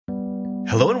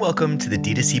Hello and welcome to the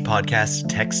D2C Podcast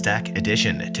Tech Stack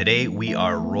Edition. Today we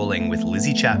are rolling with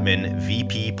Lizzie Chapman,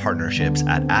 VP Partnerships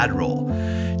at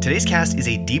AdRoll. Today's cast is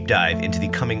a deep dive into the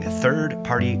coming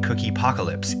third-party cookie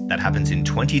apocalypse that happens in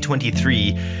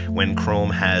 2023 when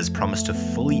Chrome has promised to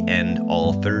fully end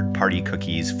all third-party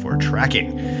cookies for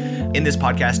tracking. In this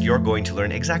podcast, you're going to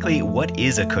learn exactly what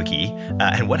is a cookie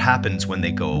and what happens when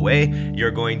they go away.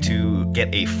 You're going to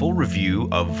get a full review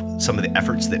of some of the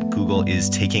efforts that Google is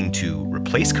taking to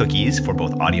replace cookies for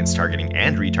both audience targeting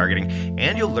and retargeting,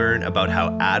 and you'll learn about how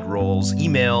AdRoll's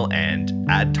email and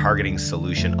ad targeting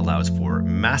solution allows for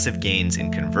massive gains in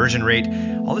conversion rate.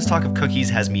 All this talk of cookies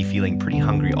has me feeling pretty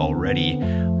hungry already.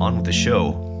 On with the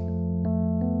show.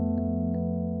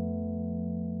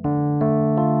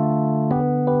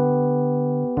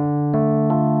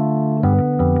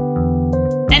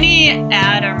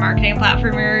 Ad or marketing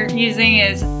platform you're using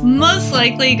is most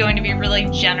likely going to be really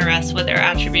generous with their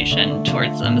attribution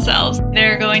towards themselves.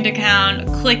 They're going to count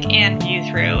click and view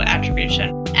through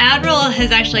attribution. AdRoll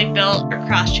has actually built a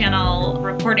cross-channel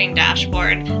reporting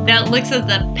dashboard that looks at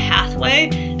the pathway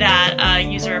that a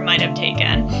user might have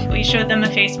taken. We showed them a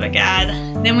Facebook ad,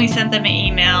 then we sent them an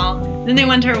email, then they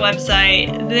went to our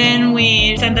website, then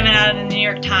we sent them an ad in the New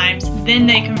York Times, then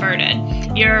they converted.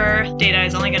 Your data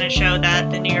is only going to show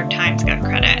that the New York Times got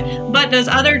credit, but those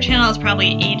other channels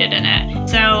probably aided in it.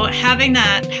 So having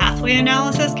that pathway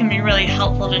analysis can be really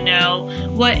helpful to know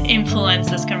what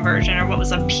influenced this conversion or what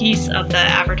was a piece of the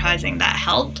advertising that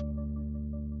helped.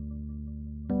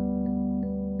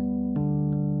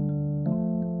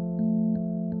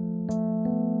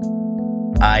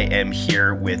 I am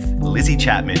here with Lizzie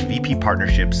Chapman, VP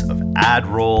Partnerships of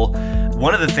AdRoll.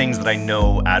 One of the things that I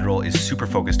know AdRoll is super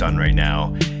focused on right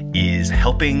now is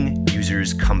helping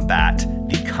users combat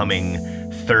the coming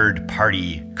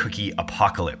third-party cookie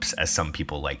apocalypse, as some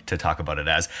people like to talk about it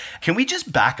as. Can we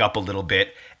just back up a little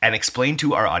bit and explain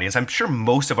to our audience? I'm sure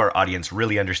most of our audience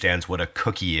really understands what a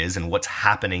cookie is and what's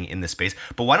happening in the space,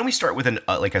 but why don't we start with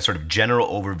a sort of general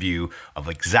overview of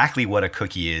exactly what a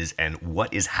cookie is and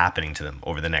what is happening to them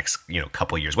over the next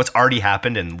couple of years? What's already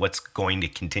happened and what's going to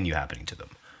continue happening to them?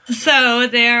 So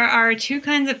there are two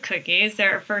kinds of cookies.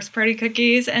 There are first-party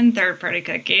cookies and third-party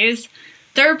cookies.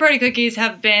 Third-party cookies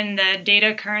have been the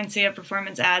data currency of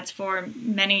performance ads for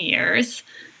many years.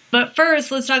 But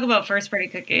first, let's talk about first-party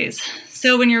cookies.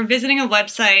 So when you're visiting a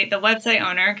website, the website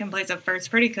owner can place a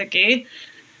first-party cookie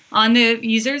on the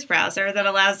user's browser that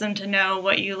allows them to know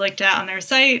what you looked at on their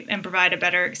site and provide a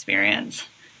better experience.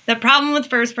 The problem with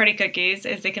first-party cookies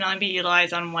is they can only be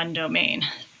utilized on one domain.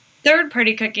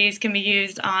 Third-party cookies can be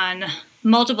used on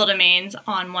multiple domains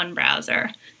on one browser.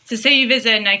 So say you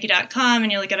visit Nike.com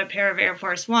and you look at a pair of Air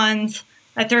Force Ones,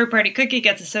 a third-party cookie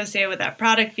gets associated with that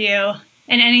product view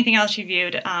and anything else you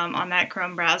viewed on that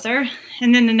Chrome browser.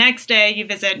 And then the next day you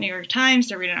visit New York Times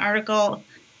to read an article.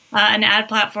 An ad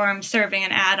platform serving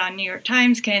an ad on New York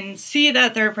Times can see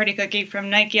that third-party cookie from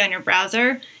Nike on your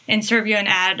browser and serve you an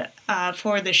ad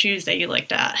for the shoes that you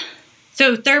looked at.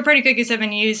 So third-party cookies have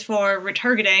been used for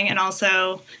retargeting and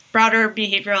also broader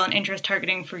behavioral and interest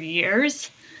targeting for years.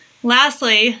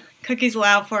 Lastly, cookies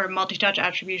allow for multi-touch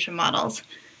attribution models.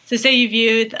 So say you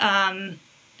viewed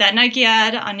that Nike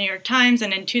ad on New York Times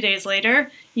and then 2 days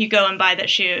later, you go and buy the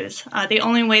shoes. The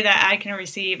only way that ad can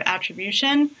receive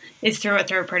attribution is through a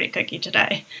third-party cookie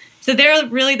today. So they're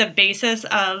really the basis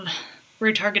of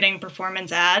retargeting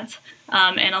performance ads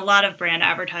and a lot of brand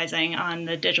advertising on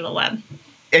the digital web.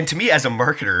 And to me as a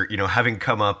marketer, having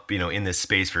come up, in this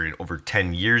space for over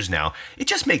 10 years now, it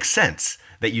just makes sense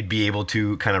that you'd be able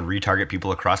to kind of retarget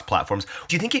people across platforms.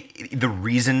 Do you think the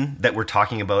reason that we're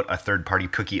talking about a third-party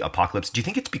cookie apocalypse, do you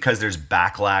think it's because there's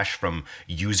backlash from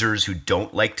users who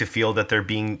don't like to feel that they're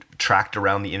being tracked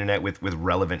around the internet with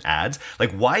relevant ads?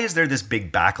 Like, why is there this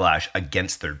big backlash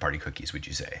against third-party cookies, would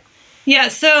you say? Yeah,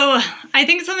 so I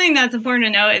think something that's important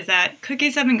to note is that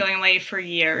cookies have been going away for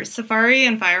years. Safari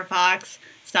and Firefox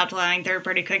stopped allowing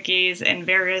third-party cookies in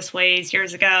various ways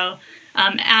years ago.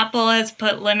 Apple has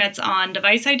put limits on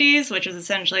device IDs, which is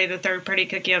essentially the third-party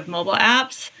cookie of mobile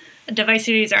apps. Device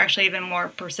IDs are actually even more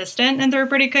persistent than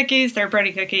third-party cookies.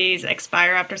 Third-party cookies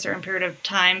expire after a certain period of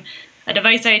time. A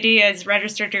device ID is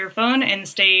registered to your phone and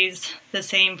stays the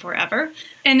same forever.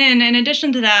 And then in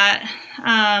addition to that,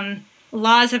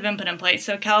 laws have been put in place.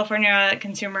 So California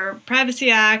Consumer Privacy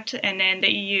Act and then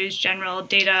the EU's General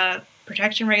Data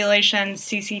Protection Regulations,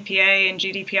 CCPA and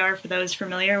GDPR, for those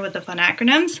familiar with the fun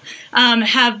acronyms,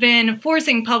 have been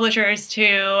forcing publishers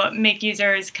to make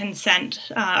users consent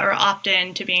or opt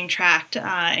in to being tracked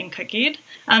and cookied.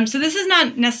 So this is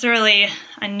not necessarily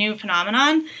a new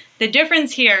phenomenon. The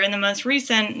difference here in the most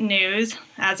recent news,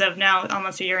 as of now,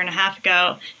 almost a year and a half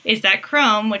ago, is that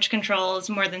Chrome, which controls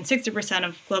more than 60%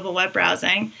 of global web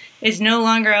browsing, is no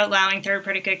longer allowing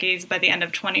third-party cookies by the end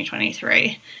of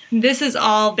 2023. This is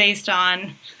all based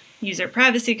on user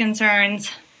privacy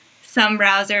concerns. Some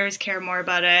browsers care more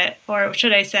about it, or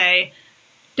should I say,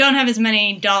 don't have as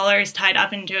many dollars tied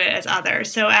up into it as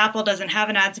others. So Apple doesn't have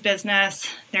an ads business.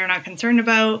 They're not concerned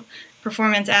about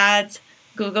performance ads.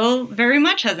 Google very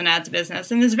much has an ads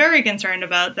business and is very concerned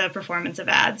about the performance of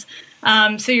ads.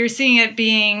 So you're seeing it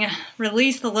being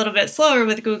released a little bit slower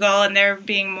with Google, and they're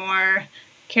being more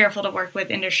careful to work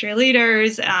with industry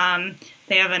leaders. They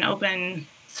have an open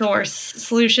source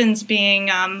solutions being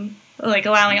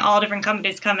allowing all different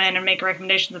companies to come in and make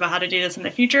recommendations about how to do this in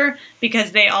the future,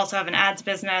 because they also have an ads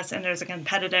business and there's a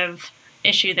competitive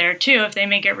issue there too. If they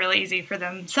make it really easy for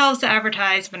themselves to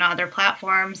advertise but on other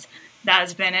platforms, that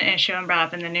has been an issue and brought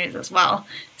up in the news as well.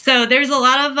 So there's a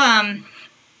lot of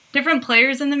different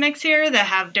players in the mix here that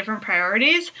have different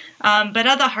priorities, but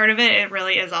at the heart of it, it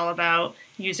really is all about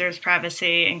users'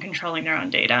 privacy and controlling their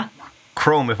own data.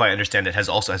 Chrome, if I understand it, has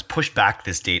pushed back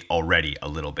this date already a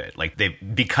little bit.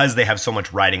 Because they have so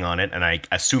much riding on it, and I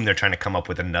assume they're trying to come up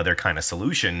with another kind of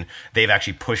solution, they've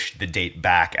actually pushed the date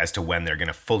back as to when they're going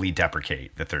to fully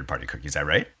deprecate the third-party cookies. Is that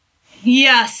right?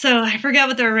 Yeah, so I forget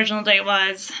what their original date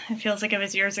was. It feels like it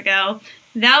was years ago.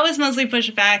 That was mostly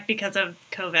pushed back because of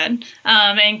COVID,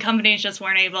 and companies just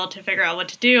weren't able to figure out what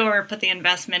to do or put the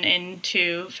investment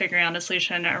into figuring out a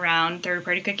solution around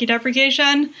third-party cookie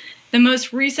deprecation. The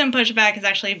most recent pushback has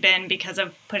actually been because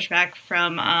of pushback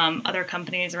from other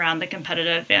companies around the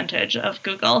competitive advantage of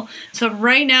Google. So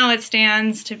right now it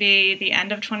stands to be the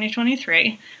end of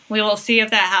 2023. We will see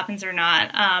if that happens or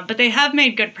not. But they have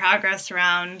made good progress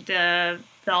around the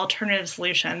alternative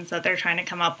solutions that they're trying to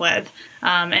come up with.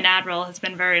 And AdRoll has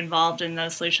been very involved in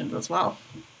those solutions as well.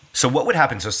 So what would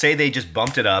happen? So say they just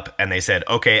bumped it up and they said,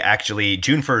 okay, actually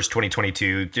June 1st,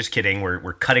 2022, just kidding,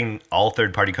 we're cutting all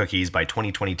third-party cookies by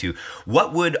 2022.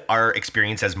 What would our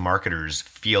experience as marketers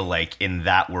feel like in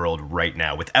that world right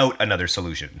now without another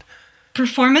solution?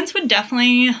 Performance would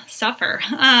definitely suffer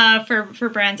for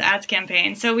brands' ads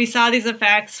campaigns. So we saw these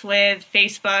effects with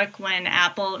Facebook when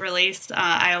Apple released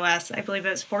iOS, I believe it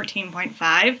was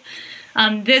 14.5.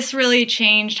 This really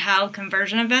changed how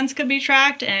conversion events could be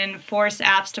tracked and forced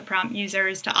apps to prompt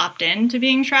users to opt in to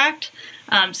being tracked.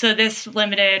 So this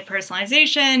limited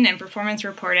personalization and performance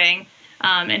reporting.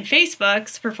 And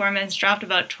Facebook's performance dropped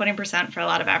about 20% for a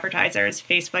lot of advertisers.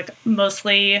 Facebook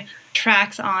mostly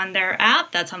tracks on their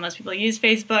app. That's how most people use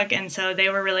Facebook. And so they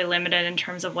were really limited in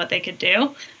terms of what they could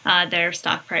do. Their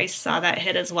stock price saw that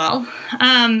hit as well.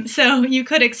 So you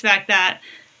could expect that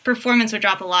performance would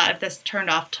drop a lot if this turned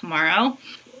off tomorrow.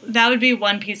 That would be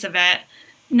one piece of it.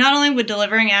 Not only would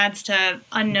delivering ads to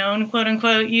unknown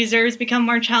quote-unquote users become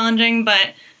more challenging,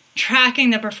 but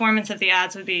tracking the performance of the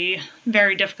ads would be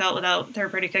very difficult without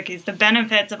third-party cookies. The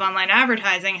benefits of online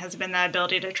advertising has been the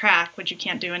ability to track, which you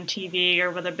can't do in TV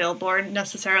or with a billboard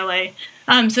necessarily.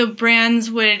 So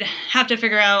brands would have to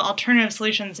figure out alternative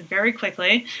solutions very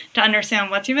quickly to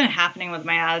understand what's even happening with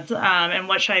my ads and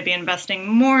what should I be investing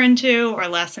more into or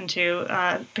less into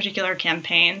particular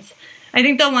campaigns. I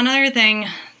think the one other thing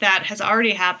that has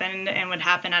already happened and would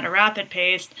happen at a rapid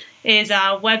pace is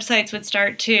websites would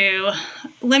start to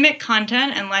limit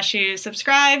content unless you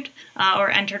subscribed or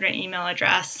entered an email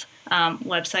address.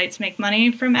 Websites make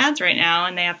money from ads right now,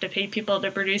 and they have to pay people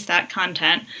to produce that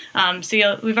content.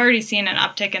 So we've already seen an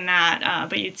uptick in that,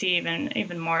 but you'd see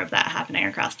even more of that happening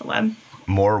across the web.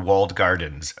 More walled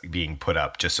gardens being put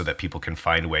up just so that people can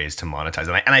find ways to monetize.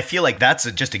 And I feel like that's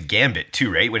just a gambit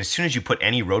too, right? When as soon as you put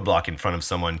any roadblock in front of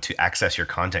someone to access your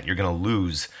content, you're going to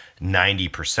lose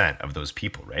 90% of those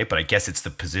people, right? But I guess it's the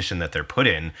position that they're put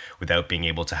in without being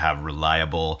able to have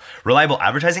reliable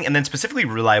advertising, and then specifically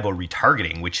reliable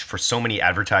retargeting, which for so many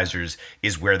advertisers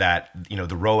is where that,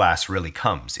 the ROAS really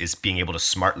comes, is being able to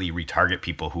smartly retarget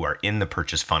people who are in the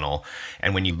purchase funnel.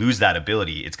 And when you lose that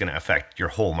ability, it's going to affect your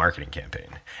whole marketing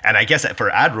campaign. And I guess for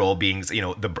AdRoll being,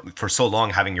 for so long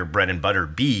having your bread and butter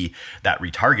be that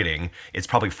retargeting, it's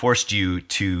probably forced you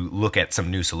to look at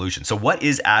some new solutions. So what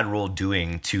is AdRoll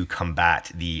doing to combat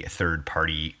the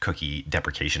third-party cookie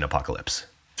deprecation apocalypse?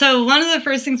 So one of the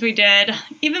first things we did,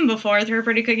 even before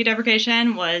third-party cookie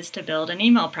deprecation, was to build an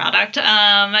email product.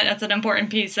 That's an important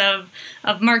piece of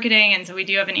marketing, and so we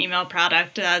do have an email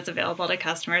product that's available to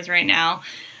customers right now.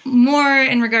 More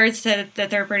in regards to the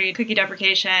third-party cookie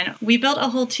deprecation, we built a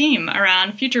whole team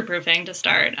around future-proofing to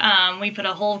start. We put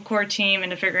a whole core team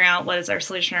into figuring out what is our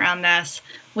solution around this.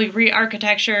 We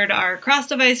re-architectured our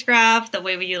cross-device graph, the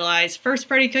way we utilize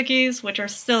first-party cookies, which are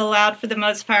still allowed for the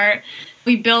most part.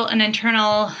 We built an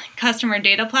internal customer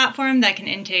data platform that can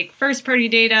intake first-party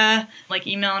data, like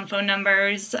email and phone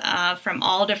numbers, from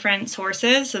all different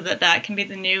sources so that can be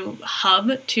the new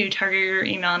hub to target your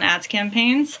email and ads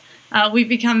campaigns. We've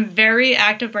become very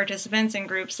active participants in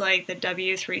groups like the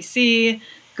W3C,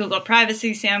 Google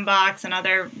Privacy Sandbox, and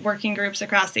other working groups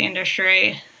across the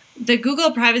industry. The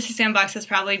Google Privacy Sandbox has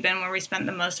probably been where we spent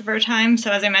the most of our time.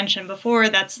 So as I mentioned before,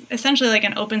 that's essentially like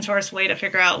an open source way to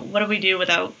figure out what do we do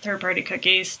without third-party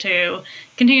cookies to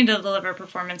continue to deliver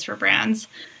performance for brands.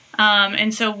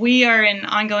 And so we are in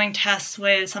ongoing tests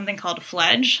with something called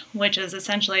Fledge, which is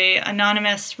essentially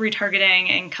anonymous retargeting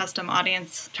and custom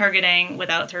audience targeting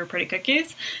without third-party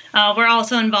cookies. We're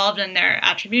also involved in their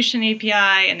attribution API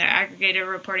and their aggregated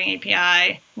reporting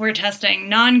API. We're testing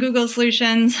non-Google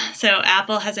solutions. So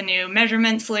Apple has a new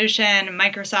measurement solution.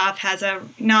 Microsoft has a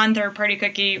non-third-party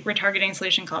cookie retargeting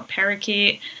solution called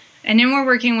Parakeet. And then we're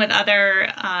working with other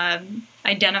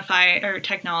identifier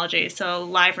technology. So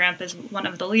LiveRamp is one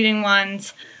of the leading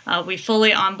ones. We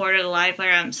fully onboarded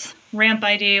LiveRamp's Ramp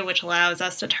ID, which allows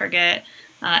us to target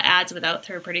ads without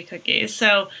third-party cookies.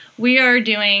 So we are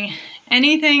doing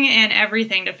anything and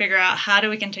everything to figure out how do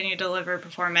we continue to deliver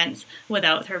performance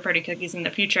without third-party cookies in the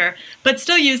future, but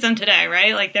still use them today,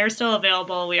 right? Like they're still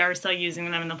available. We are still using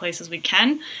them in the places we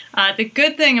can. The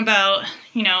good thing about,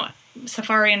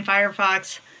 Safari and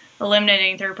Firefox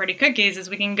eliminating third-party cookies is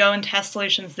we can go and test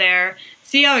solutions there,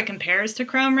 see how it compares to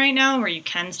Chrome right now, where you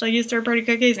can still use third-party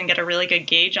cookies and get a really good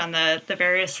gauge on the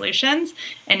various solutions,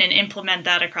 and then implement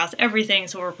that across everything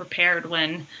so we're prepared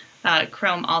when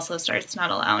Chrome also starts not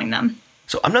allowing them.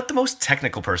 So I'm not the most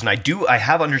technical person. I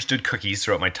have understood cookies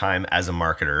throughout my time as a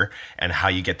marketer and how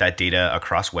you get that data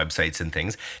across websites and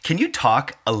things. Can you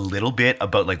talk a little bit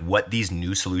about like what these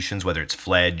new solutions, whether it's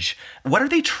Fledge, what are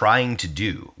they trying to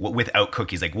do without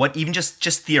cookies? Like what, even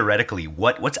just theoretically,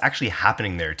 what's actually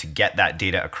happening there to get that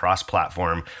data across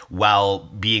platform while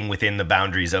being within the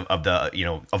boundaries of the,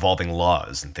 evolving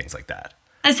laws and things like that?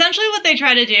 Essentially what they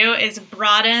try to do is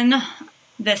broaden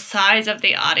the size of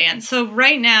the audience. So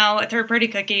right now, a third-party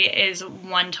cookie is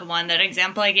one-to-one. That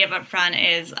example I gave up front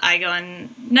is I go in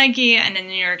Nike and in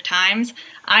the New York Times.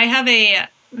 I have a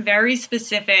very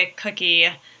specific cookie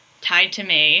tied to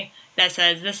me that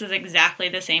says this is exactly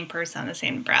the same person on the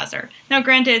same browser. Now,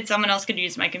 granted, someone else could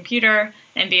use my computer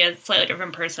and be a slightly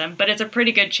different person, but it's a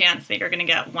pretty good chance that you're going to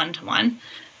get one-to-one.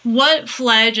 What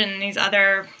Fledge and these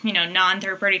other,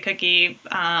 non-third-party cookie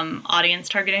audience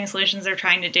targeting solutions are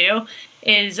trying to do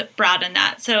is broaden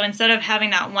that. So instead of having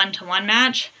that one-to-one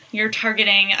match, you're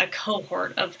targeting a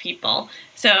cohort of people.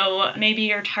 So maybe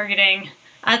you're targeting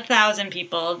 1,000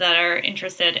 people that are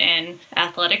interested in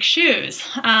athletic shoes.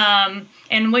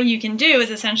 And what you can do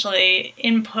is essentially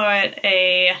input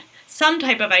some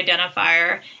type of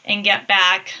identifier and get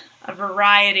back a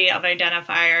variety of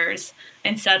identifiers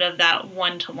instead of that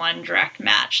one-to-one direct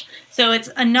match. So it's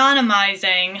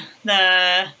anonymizing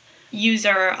the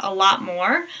user a lot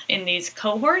more in these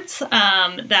cohorts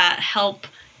that help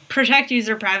protect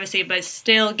user privacy, but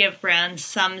still give brands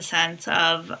some sense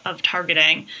of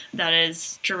targeting that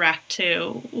is direct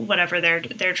to whatever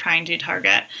they're trying to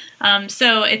target.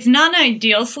 So it's not an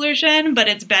ideal solution, but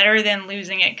it's better than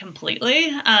losing it completely.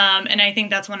 And I think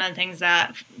that's one of the things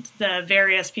that the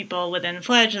various people within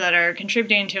Fledge that are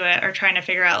contributing to it are trying to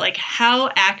figure out, like, how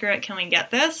accurate can we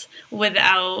get this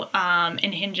without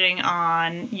impinging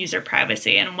on user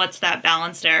privacy, and what's that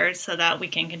balance there so that we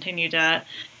can continue to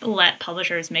let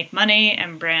publishers make money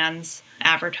and brands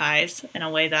advertise in a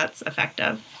way that's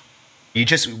effective. You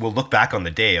just will look back on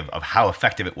the day of how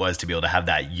effective it was to be able to have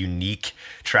that unique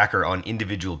tracker on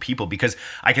individual people, because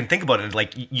I can think about it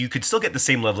like you could still get the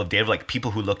same level of data of like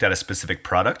people who looked at a specific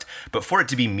product, but for it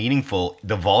to be meaningful,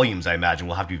 the volumes I imagine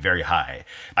will have to be very high.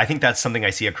 I think that's something I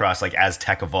see across, like, as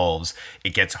tech evolves,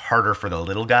 it gets harder for the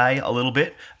little guy a little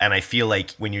bit. And I feel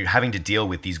like when you're having to deal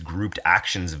with these grouped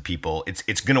actions of people,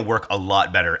 it's going to work a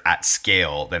lot better at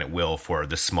scale than it will for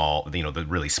the small, the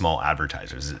really small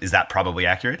advertisers. Is that probably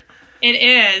accurate? It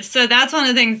is. So that's one of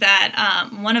the things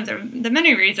that, one of the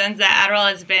many reasons that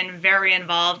Adderall has been very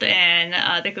involved in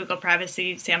the Google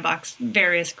Privacy Sandbox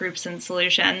various groups and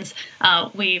solutions.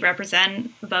 We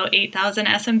represent about 8,000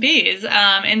 SMBs.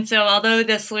 And so although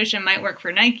this solution might work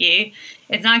for Nike,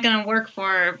 it's not going to work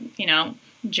for,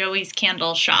 Joey's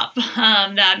Candle Shop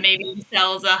that maybe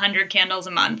sells 100 candles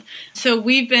a month. So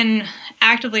we've been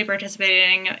actively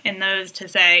participating in those to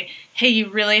say, hey, you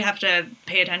really have to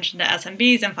pay attention to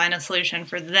SMBs and find a solution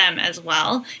for them as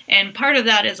well. And part of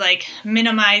that is like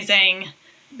minimizing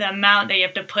the amount that you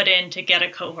have to put in to get a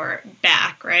cohort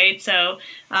back, right? So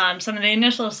some of the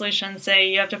initial solutions say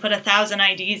you have to put 1,000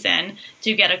 IDs in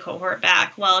to get a cohort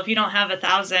back. Well, if you don't have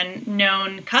 1,000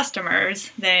 known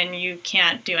customers, then you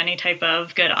can't do any type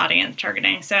of good audience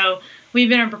targeting. So we've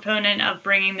been a proponent of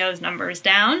bringing those numbers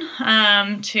down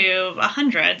to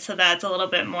 100, so that's a little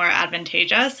bit more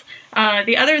advantageous.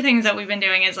 The other things that we've been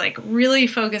doing is like really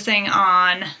focusing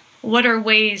on what are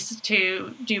ways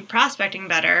to do prospecting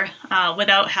better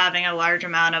without having a large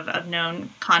amount of known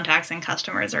contacts and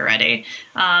customers already.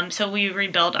 So we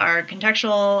rebuilt our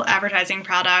contextual advertising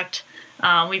product.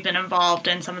 We've been involved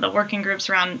in some of the working groups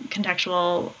around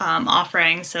contextual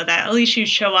offerings so that at least you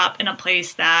show up in a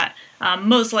place that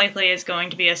most likely is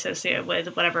going to be associated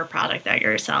with whatever product that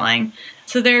you're selling.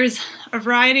 So there's a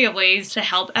variety of ways to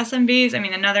help SMBs. I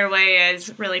mean, another way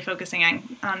is really focusing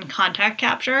on contact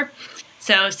capture.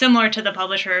 So similar to the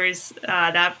publishers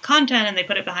that have content and they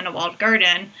put it behind a walled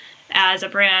garden, as a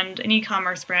brand, an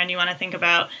e-commerce brand, you want to think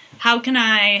about how can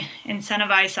I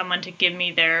incentivize someone to give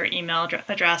me their email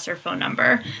address or phone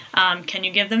number? Can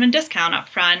you give them a discount up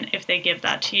front if they give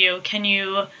that to you? Can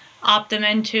you opt them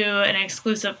into an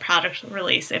exclusive product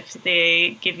release if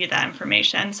they give you that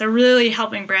information? So really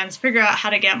helping brands figure out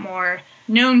how to get more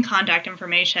known contact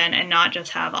information and not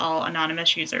just have all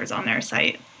anonymous users on their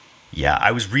site. Yeah,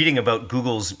 I was reading about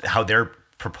Google's, how they're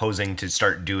proposing to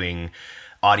start doing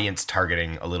audience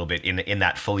targeting a little bit in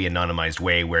that fully anonymized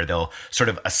way, where they'll sort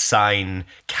of assign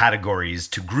categories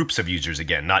to groups of users,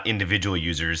 again, not individual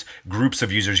users, groups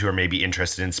of users who are maybe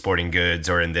interested in sporting goods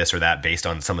or in this or that based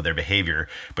on some of their behavior,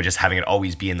 but just having it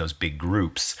always be in those big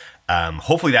groups.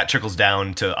 Hopefully that trickles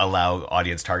down to allow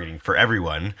audience targeting for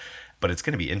everyone. But it's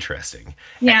going to be interesting.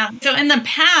 Yeah. So in the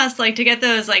past, like to get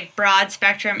those like broad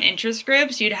spectrum interest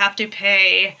groups, you'd have to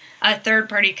pay a third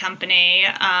party company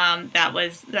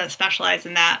that specialized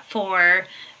in that for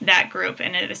that group,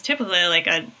 and it was typically like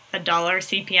a $1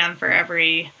 CPM for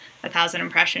every 1,000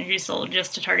 impressions you sold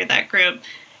just to target that group.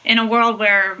 In a world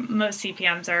where most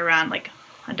CPMs are around like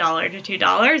 $1 to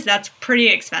 $2, that's pretty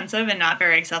expensive and not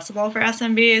very accessible for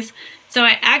SMBs. So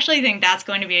I actually think that's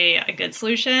going to be a good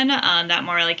solution, that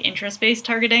more like interest-based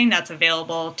targeting that's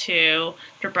available to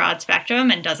broad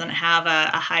spectrum and doesn't have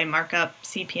a high markup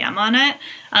CPM on it.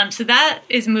 So that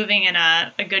is moving in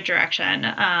a good direction,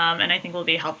 and I think will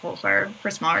be helpful for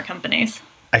smaller companies.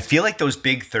 I feel like those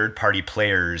big third-party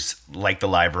players like the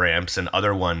LiveRamps and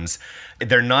other ones,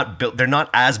 they're not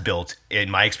as built,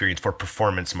 in my experience, for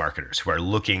performance marketers who are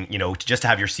looking, just to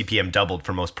have your CPM doubled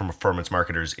for most performance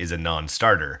marketers is a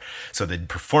non-starter. So the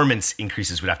performance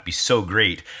increases would have to be so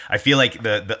great. I feel like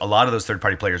a lot of those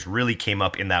third-party players really came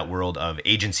up in that world of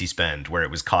agency spend, where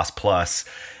it was cost plus,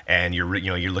 and you're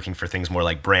looking for things more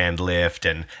like brand lift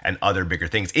and other bigger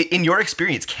things. In your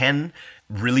experience, can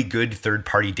really good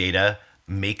third-party data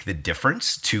make the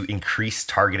difference to increase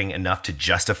targeting enough to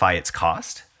justify its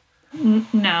cost?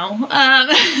 No.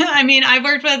 I mean, I've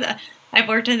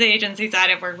worked in the agency side.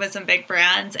 I've worked with some big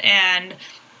brands, and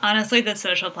honestly, the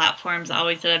social platforms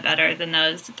always did it better than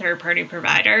those third-party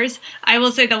providers. I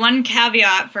will say the one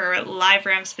caveat for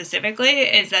LiveRamp specifically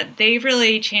is that they've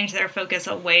really changed their focus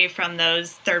away from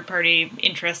those third-party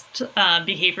interest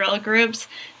behavioral groups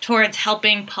towards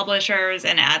helping publishers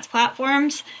and ads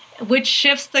platforms, which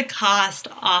shifts the cost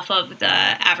off of the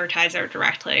advertiser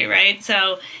directly, right?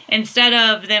 So instead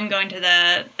of them going to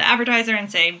the advertiser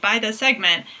and say, buy this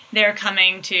segment, they're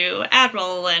coming to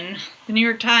AdRoll and the New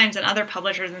York Times and other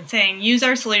publishers and saying, use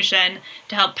our solution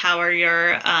to help power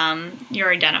your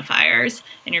identifiers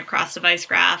and your cross-device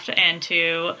graph, and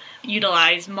to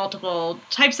utilize multiple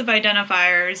types of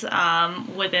identifiers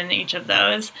within each of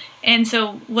those. And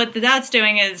so what that's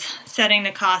doing is setting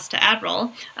the cost to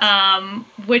AdRoll,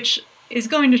 which is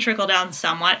going to trickle down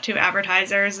somewhat to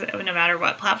advertisers no matter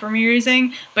what platform you're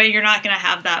using, but you're not going to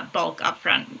have that bulk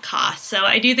upfront cost. So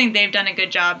I do think they've done a good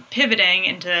job pivoting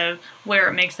into where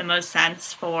it makes the most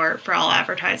sense for all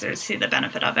advertisers to see the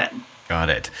benefit of it. Got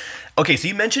it. Okay, so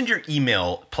you mentioned your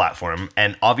email platform,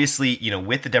 and obviously,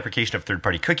 with the deprecation of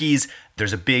third-party cookies,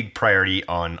 there's a big priority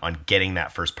on getting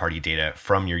that first-party data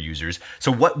from your users.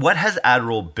 So what has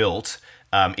AdRoll built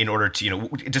in order to,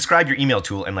 describe your email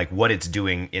tool and like what it's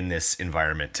doing in this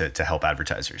environment to help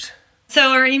advertisers?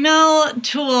 So our email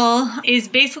tool is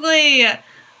basically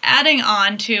adding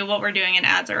on to what we're doing in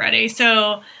ads already.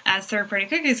 So as third-party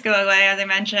cookies go away, as I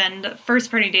mentioned,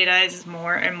 first-party data is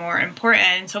more and more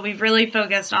important. So we've really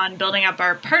focused on building up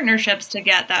our partnerships to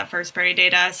get that first-party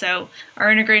data. So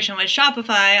our integration with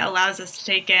Shopify allows us to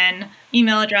take in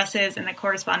email addresses and the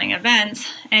corresponding events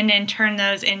and then turn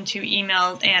those into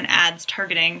emails and ads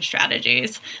targeting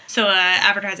strategies. So an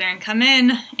advertiser can come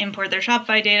in, import their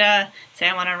Shopify data, say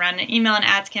I want to run an email and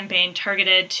ads campaign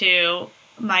targeted to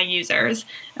my users.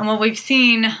 And what we've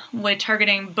seen with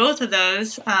targeting both of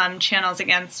those channels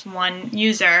against one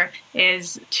user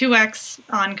is 2x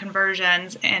on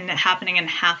conversions and happening in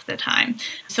half the time.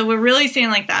 So we're really seeing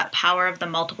like that power of the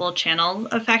multiple channel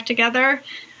effect together.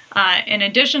 In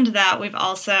addition to that, we've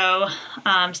also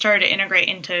started to integrate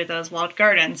into those walled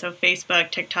gardens, so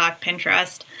Facebook, TikTok,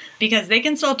 Pinterest, because they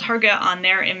can still target on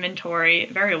their inventory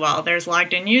very well. There's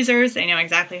logged in users, they know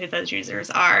exactly who those users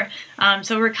are.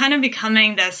 So we're kind of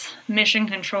becoming this mission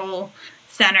control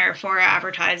center for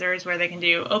advertisers where they can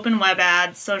do open web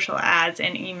ads, social ads,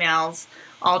 and emails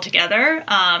all together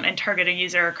and target a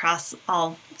user across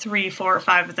all 3, 4, or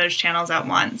 5 of those channels at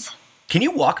once. Can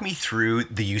you walk me through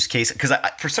the use case? Because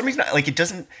for some reason, like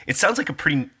it sounds like a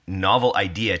pretty novel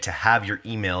idea to have your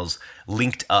emails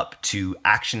linked up to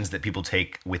actions that people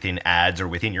take within ads or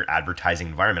within your advertising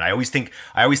environment. I always think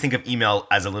of email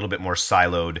as a little bit more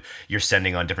siloed. You're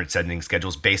sending on different sending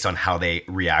schedules based on how they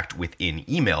react within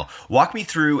email. Walk me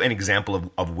through an example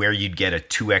of where you'd get a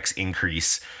 2x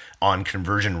increase on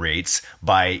conversion rates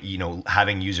by,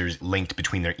 having users linked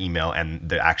between their email and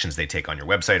the actions they take on your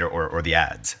website or the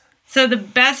ads. So the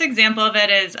best example of it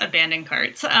is abandoned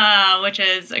carts, which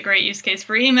is a great use case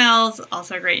for emails,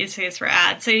 also a great use case for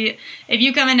ads. So if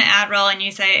you come into AdRoll and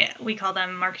you say, we call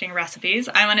them marketing recipes,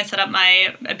 I want to set up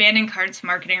my abandoned carts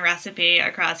marketing recipe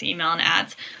across email and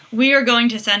ads, we are going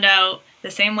to send out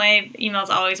the same way emails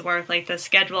always work, like the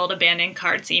scheduled abandoned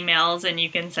carts emails, and you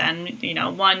can send,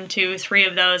 1, 2, 3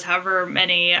 of those, however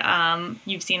many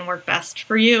you've seen work best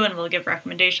for you, and we'll give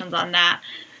recommendations on that.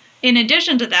 In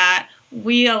addition to that,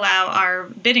 we allow our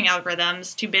bidding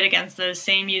algorithms to bid against those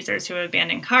same users who have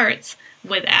abandoned carts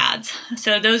with ads.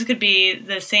 So those could be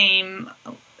the same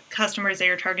customers that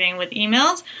you're targeting with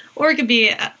emails, or it could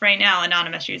be, right now,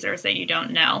 anonymous users that you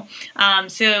don't know.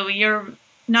 So you're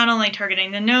not only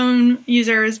targeting the known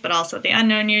users, but also the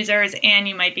unknown users, and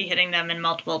you might be hitting them in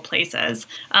multiple places.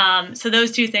 So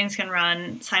those two things can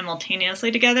run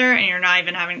simultaneously together, and you're not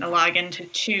even having to log into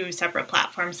 2 separate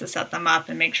platforms to set them up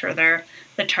and make sure the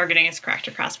targeting is correct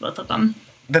across both of them.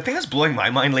 The thing that's blowing my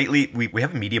mind lately, we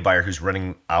have a media buyer who's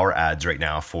running our ads right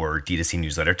now for D2C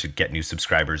newsletter to get new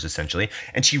subscribers, essentially.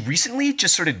 And she recently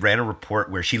just ran a report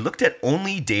where she looked at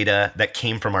only data that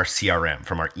came from our CRM,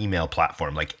 from our email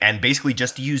platform, and basically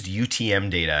just used UTM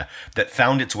data that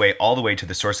found its way all the way to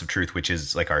the source of truth, which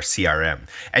is like our CRM.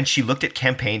 And she looked at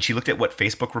campaigns, she looked at what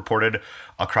Facebook reported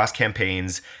across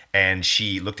campaigns, and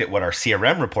she looked at what our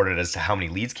CRM reported as to how many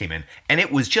leads came in, and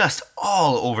it was just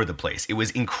all over the place. It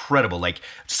was incredible. Like,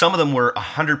 some of them were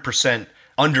 100%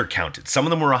 undercounted. Some of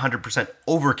them were 100%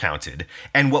 overcounted.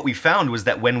 And what we found was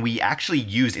that when we actually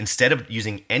used, instead of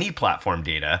using any platform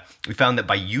data, we found that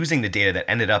by using the data that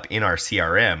ended up in our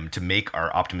CRM to make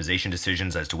our optimization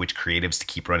decisions as to which creatives to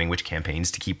keep running, which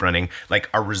campaigns to keep running,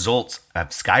 our results have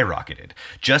skyrocketed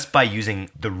just by using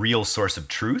the real source of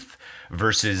truth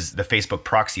versus the Facebook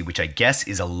proxy, which I guess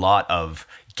is a lot of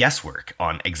guesswork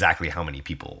on exactly how many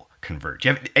people convert. Do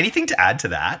you have anything to add to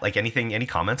that? Any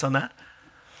comments on that?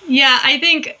 Yeah, I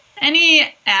think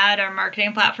any ad or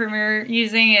marketing platform you're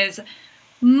using is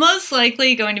most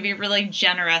likely going to be really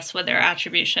generous with their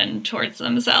attribution towards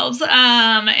themselves.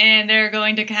 And they're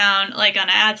going to count, like on an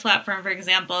ads platform, for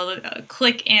example,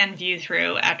 click and view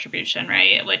through attribution,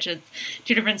 right? Which is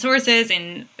 2 different sources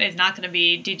and is not going to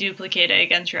be deduplicated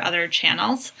against your other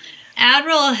channels.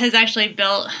 AdRoll has actually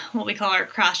built what we call our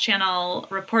cross-channel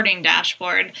reporting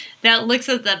dashboard that looks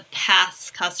at the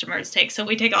paths customers take. So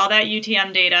we take all that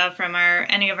UTM data from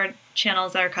any of our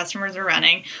channels that our customers are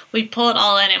running, we pull it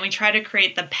all in, and we try to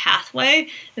create the pathway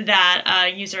that a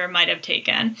user might have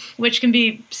taken, which can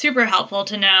be super helpful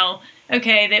to know,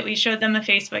 okay, that we showed them a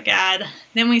Facebook ad,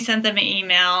 then we sent them an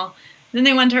email, then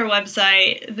they went to our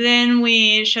website. Then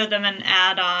we showed them an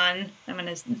ad on,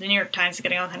 the New York Times is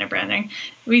getting all kind of branding.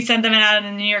 We sent them an ad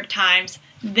in the New York Times.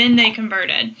 Then they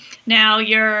converted. Now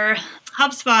your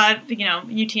HubSpot,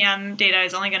 UTM data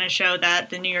is only going to show that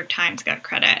the New York Times got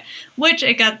credit, which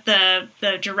it got the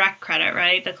direct credit,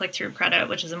 right? The click-through credit,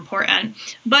 which is important.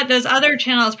 But those other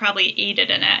channels probably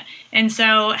aided in it. And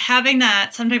so having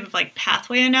that, some type of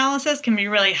pathway analysis can be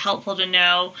really helpful to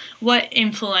know what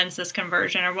influenced this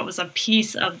conversion or what was a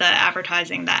piece of the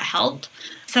advertising that helped.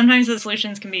 Sometimes the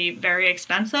solutions can be very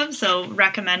expensive, so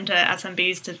recommend to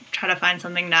SMBs to try to find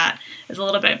something that is a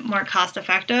little bit more cost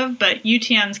effective, but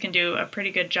UTMs can do a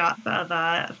pretty good job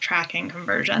of tracking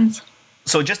conversions.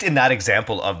 So just in that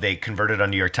example of they converted on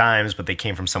New York Times, but they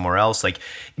came from somewhere else, like,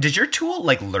 did your tool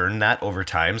like learn that over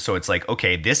time? So it's like,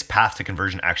 okay, this path to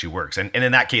conversion actually works. And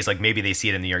in that case, like maybe they see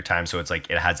it in the New York Times, so it's like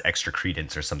it has extra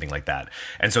credence or something like that.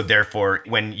 And so therefore,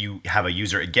 when you have a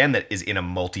user, again, that is in a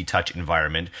multi-touch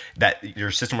environment, that your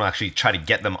system will actually try to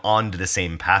get them onto the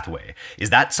same pathway.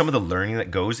 Is that some of the learning that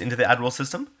goes into the ad roll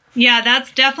system? Yeah,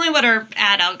 that's definitely what our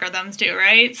ad algorithms do,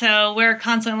 right? So we're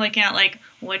constantly looking at like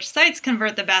which sites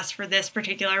convert the best for this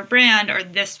particular brand or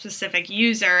this specific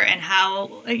user, and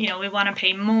how, we want to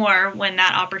pay more when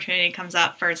that opportunity comes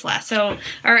up versus less. So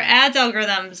our ads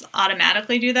algorithms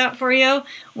automatically do that for you.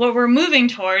 What we're moving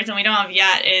towards, and we don't have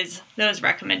yet, is those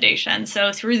recommendations.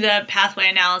 So through the pathway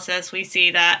analysis, we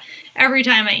see that every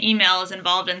time an email is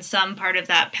involved in some part of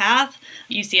that path,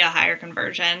 you see a higher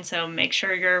conversion. So make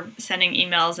sure you're sending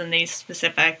emails in these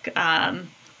specific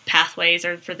pathways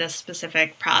or for this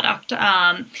specific product.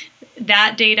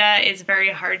 That data is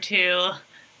very hard to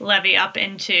levy up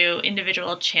into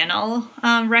individual channel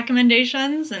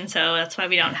recommendations, and so that's why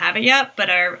we don't have it yet, but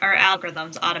our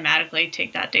algorithms automatically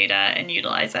take that data and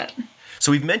utilize it.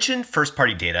 So we've mentioned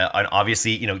first-party data, and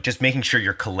obviously, just making sure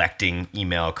you're collecting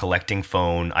email, collecting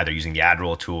phone, either using the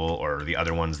AdRoll tool or the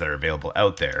other ones that are available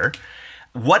out there.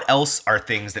 What else are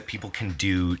things that people can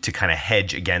do to kind of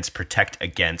hedge against, protect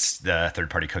against the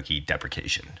third-party cookie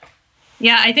deprecation?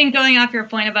 Yeah, I think going off your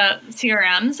point about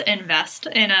CRMs, invest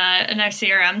in a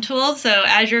CRM tool. So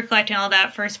as you're collecting all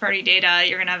that first-party data,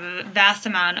 you're going to have a vast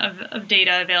amount of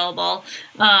data available.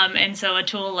 And so a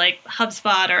tool like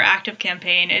HubSpot or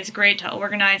ActiveCampaign is great to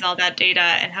organize all that data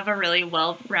and have a really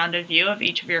well-rounded view of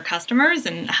each of your customers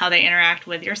and how they interact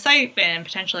with your site and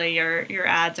potentially your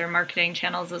ads or marketing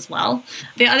channels as well.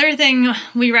 The other thing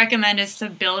we recommend is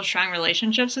to build strong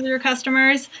relationships with your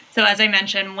customers. So as I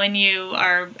mentioned, when you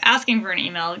are asking for an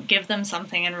email, give them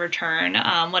something in return,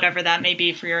 whatever that may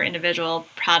be for your individual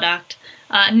product.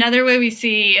 Another way we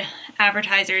see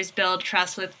advertisers build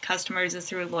trust with customers is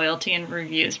through loyalty and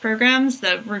reviews programs.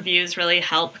 The reviews really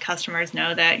help customers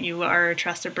know that you are a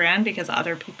trusted brand because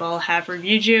other people have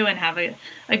reviewed you and have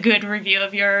a good review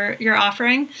of your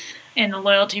offering. And the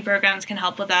loyalty programs can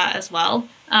help with that as well.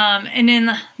 And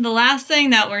then the last thing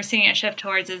that we're seeing a shift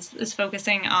towards is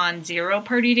focusing on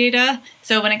zero-party data.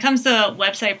 So when it comes to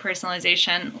website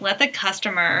personalization, let the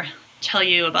customer tell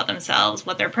you about themselves,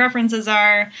 what their preferences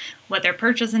are, what their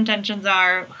purchase intentions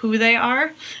are, who they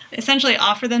are. Essentially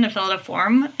offer them to fill out a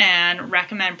form and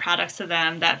recommend products to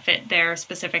them that fit their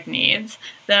specific needs.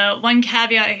 The one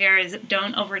caveat here is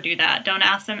don't overdo that. Don't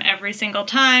ask them every single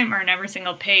time or in every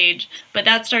single page, but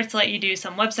that starts to let you do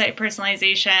some website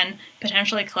personalization,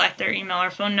 potentially collect their email or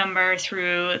phone number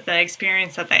through the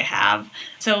experience that they have.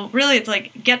 So really it's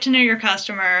like get to know your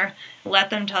customer, let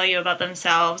them tell you about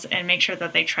themselves, and make sure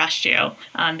that they trust you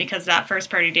because that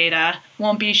first-party data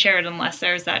won't be shared unless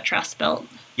there's that trust built.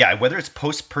 Yeah, whether it's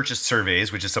post-purchase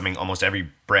surveys, which is something almost every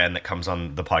brand that comes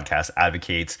on the podcast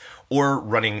advocates, or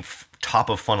running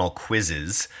top-of-funnel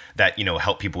quizzes that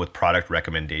help people with product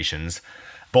recommendations,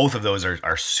 both of those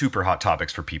are super hot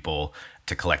topics for people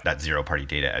to collect that zero-party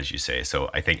data, as you say. So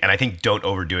I think don't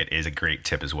overdo it is a great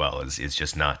tip as well. It's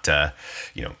just not,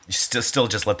 still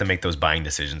just let them make those buying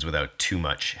decisions without too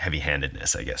much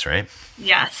heavy-handedness, I guess, right?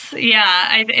 Yes.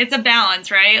 Yeah. It's a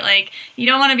balance, right? Like you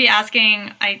don't want to be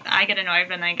asking, I get annoyed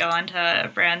when I go onto a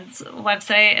brand's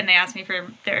website and they ask me for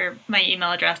my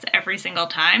email address every single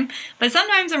time. But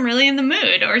sometimes I'm really in the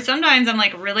mood, or sometimes I'm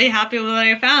like really happy with what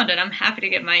I found and I'm happy to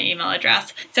give my email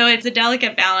address. So it's a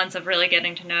delicate balance of really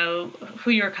getting to know who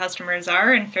your customers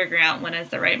are and figuring out when is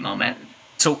the right moment.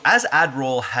 So as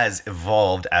AdRoll has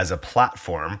evolved as a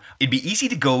platform, it'd be easy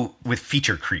to go with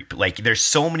feature creep. Like there's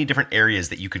so many different areas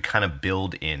that you could kind of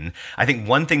build in. I think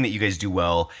one thing that you guys do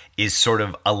well is sort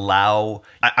of allow,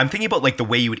 I'm thinking about like the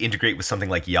way you would integrate with something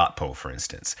like Yotpo, for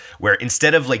instance, where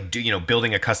instead of like,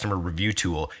 building a customer review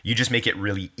tool, you just make it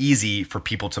really easy for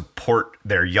people to port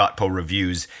their Yotpo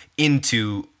reviews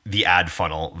into the ad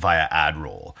funnel via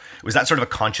AdRoll. Was that sort of a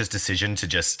conscious decision to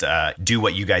just do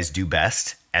what you guys do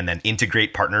best and then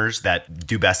integrate partners that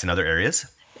do best in other areas?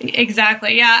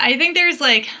 Exactly. Yeah. I think there's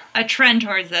like a trend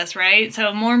towards this, right?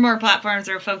 So more and more platforms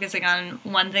are focusing on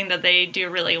one thing that they do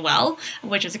really well,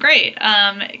 which is great.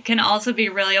 It can also be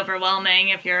really overwhelming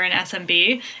if you're an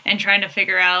SMB and trying to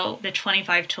figure out the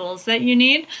 25 tools that you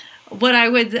need. What I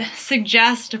would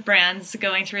suggest to brands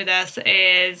going through this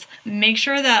is make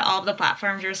sure that all of the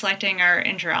platforms you're selecting are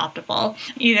interoperable.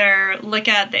 Either look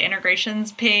at the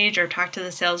integrations page or talk to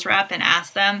the sales rep and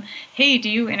ask them, hey, do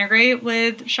you integrate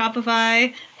with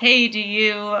Shopify? Hey, do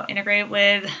you integrate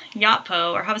with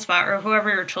Yotpo or HubSpot or whoever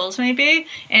your tools may be?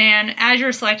 And as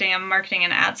you're selecting a marketing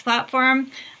and ads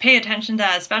platform, pay attention to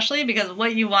that, especially because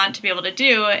what you want to be able to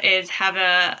do is have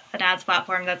an ads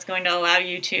platform that's going to allow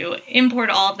you to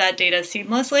import all of that data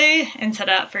seamlessly and set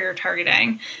up for your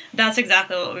targeting. That's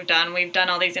exactly what we've done. We've done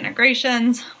all these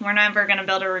integrations. We're never going to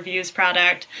build a reviews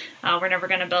product. We're never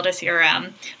going to build a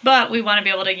CRM, but we want to be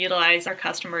able to utilize our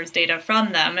customers' data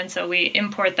from them. And so we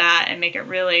import that and make it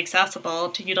really accessible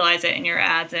to utilize it in your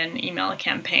ads and email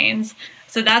campaigns.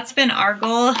 So that's been our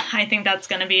goal. I think that's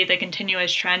going to be the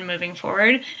continuous trend moving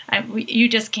forward. You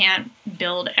just can't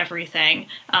build everything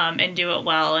and do it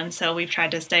well. And so we've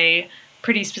tried to stay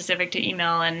pretty specific to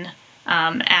email and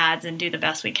ads and do the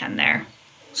best we can there.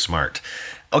 Smart.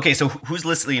 Okay, so who's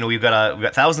listening? We've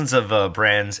got thousands of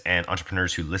brands and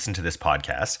entrepreneurs who listen to this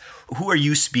podcast. Who are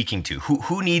you speaking to?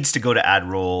 Who needs to go to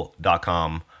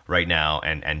adroll.com right now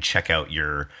and check out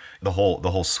the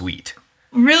whole suite?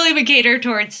 Really, we cater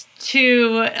towards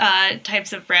two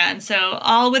types of brands. So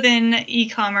all within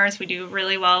e-commerce, we do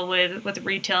really well with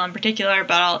retail in particular,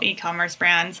 but all e-commerce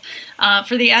brands.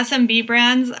 For the SMB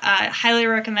brands, I highly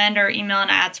recommend our email and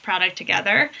ads product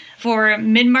together. For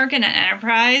mid-market and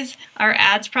enterprise, our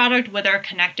ads product with our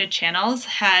connected channels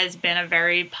has been a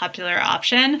very popular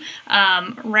option.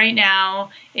 Right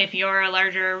now, if you're a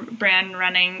larger brand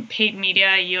running paid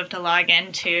media, you have to log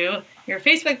into your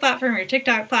Facebook platform, your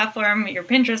TikTok platform, your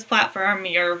Pinterest platform,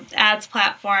 your ads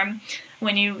platform.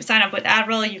 When you sign up with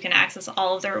AdRoll, you can access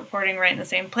all of the reporting right in the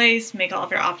same place, make all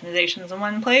of your optimizations in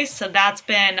one place. So that's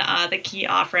been the key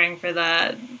offering for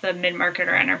the mid-market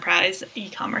or enterprise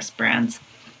e-commerce brands.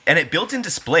 And it built in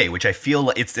display, which I feel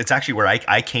it's actually where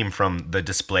I came from, the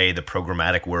display, the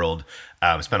programmatic world.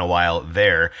 Spent a while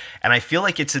there. And I feel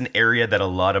like it's an area that a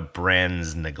lot of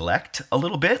brands neglect a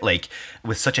little bit, like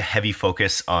with such a heavy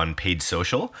focus on paid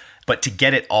social. But to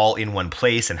get it all in one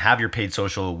place and have your paid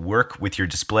social work with your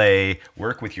display,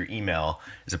 work with your email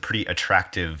is a pretty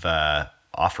attractive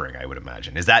offering, I would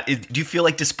imagine. Do you feel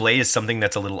like display is something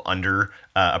that's a little under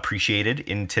appreciated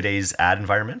in today's ad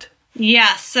environment?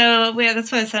 Yeah, so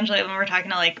that's what essentially when we're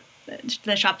talking to like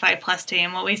the Shopify Plus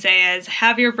team, what we say is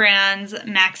have your brands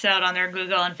maxed out on their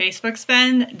Google and Facebook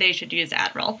spend, they should use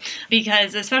AdRoll.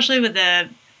 Because especially with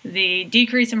the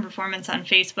decrease in performance on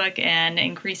Facebook and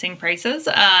increasing prices,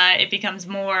 it becomes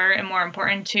more and more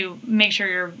important to make sure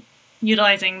you're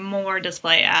utilizing more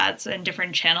display ads and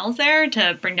different channels there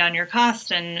to bring down your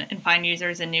cost and find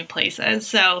users in new places.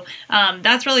 So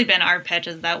that's really been our pitch,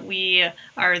 is that we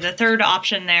are the third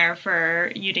option there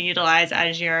for you to utilize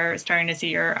as you're starting to see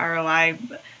your ROI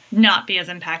not be as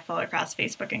impactful across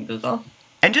Facebook and Google.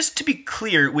 And just to be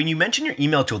clear, when you mention your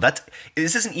email tool,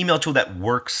 is this an email tool that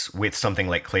works with something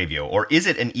like Klaviyo, or is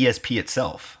it an ESP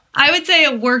itself? I would say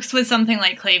it works with something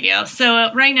like Klaviyo.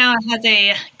 So right now it has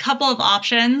a couple of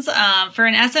options. For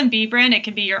an SMB brand, it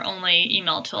can be your only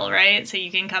email tool, right? So you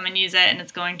can come and use it and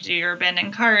it's going to do your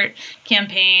abandoned cart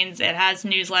campaigns. It has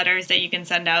newsletters that you can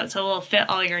send out, so it will fit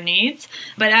all your needs.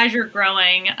 But as you're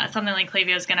growing, something like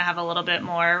Klaviyo is going to have a little bit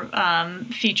more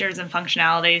features and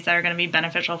functionalities that are going to be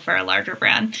beneficial for a larger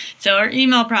brand. So our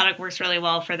email product works really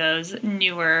well for those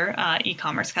newer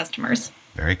e-commerce customers.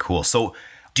 Very cool. So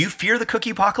do you fear the cookie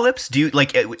apocalypse? Do you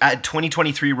at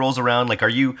 2023 rolls around, like are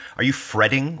you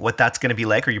fretting what that's going to be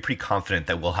like? Or are you pretty confident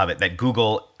that we'll have it, that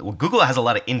Google has a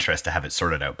lot of interest to have it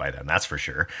sorted out by then, that's for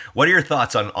sure. What are your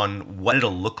thoughts on what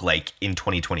it'll look like in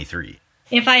 2023?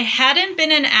 If I hadn't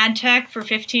been in ad tech for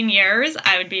 15 years,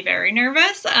 I would be very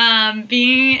nervous.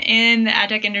 Being in the ad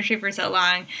tech industry for so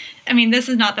long, I mean, this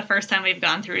is not the first time we've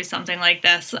gone through something like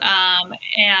this.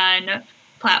 And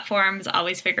platforms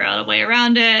always figure out a way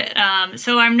around it.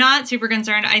 So I'm not super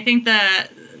concerned. I think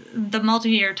the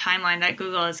multi-year timeline that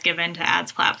Google has given to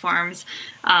ads platforms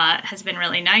has been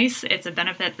really nice. It's a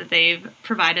benefit that they've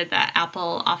provided that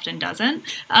Apple often doesn't.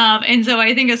 And so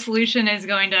I think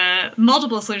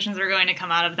multiple solutions are going to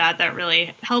come out of that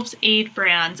really helps aid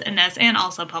brands in this and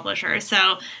also publishers.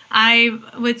 So I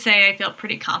would say I feel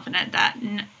pretty confident that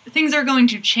things are going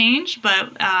to change,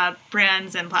 but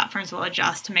brands and platforms will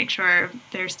adjust to make sure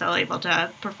they're still able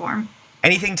to perform.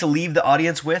 Anything to leave the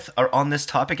audience with on this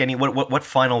topic? What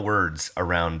final words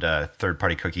around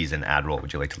third-party cookies and AdRoll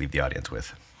would you like to leave the audience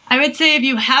with? I would say if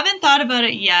you haven't thought about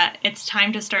it yet, it's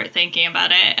time to start thinking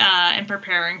about it and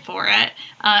preparing for it.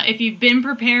 If you've been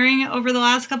preparing over the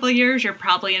last couple of years, you're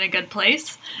probably in a good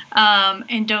place.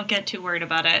 And don't get too worried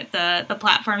about it. The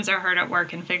platforms are hard at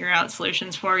work and figuring out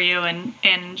solutions for you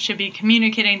and should be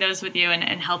communicating those with you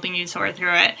and helping you sort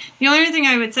through it. The only thing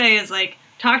I would say is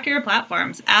talk to your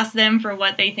platforms. Ask them for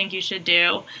what they think you should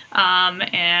do,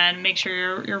 and make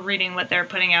sure you're reading what they're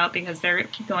putting out because they're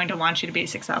going to want you to be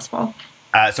successful.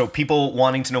 So people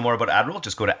wanting to know more about AdRoll,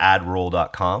 just go to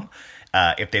adroll.com.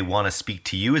 If they want to speak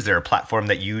to you, is there a platform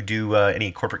that you do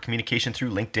any corporate communication through,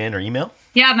 LinkedIn or email?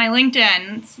 Yeah, my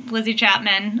LinkedIn, it's Lizzie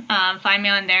Chapman. Find me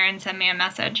on there and send me a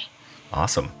message.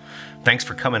 Awesome. Thanks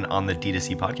for coming on the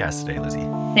D2C podcast today, Lizzie.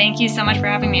 Thank you so much for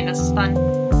having me. This was fun.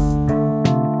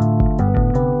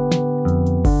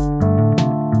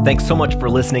 Thanks so much for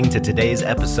listening to today's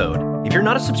episode. If you're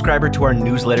not a subscriber to our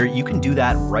newsletter, you can do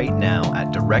that right now at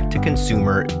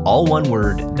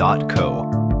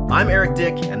directtoconsumer.co. I'm Eric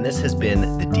Dick, and this has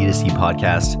been the D2C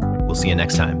podcast. We'll see you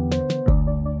next time.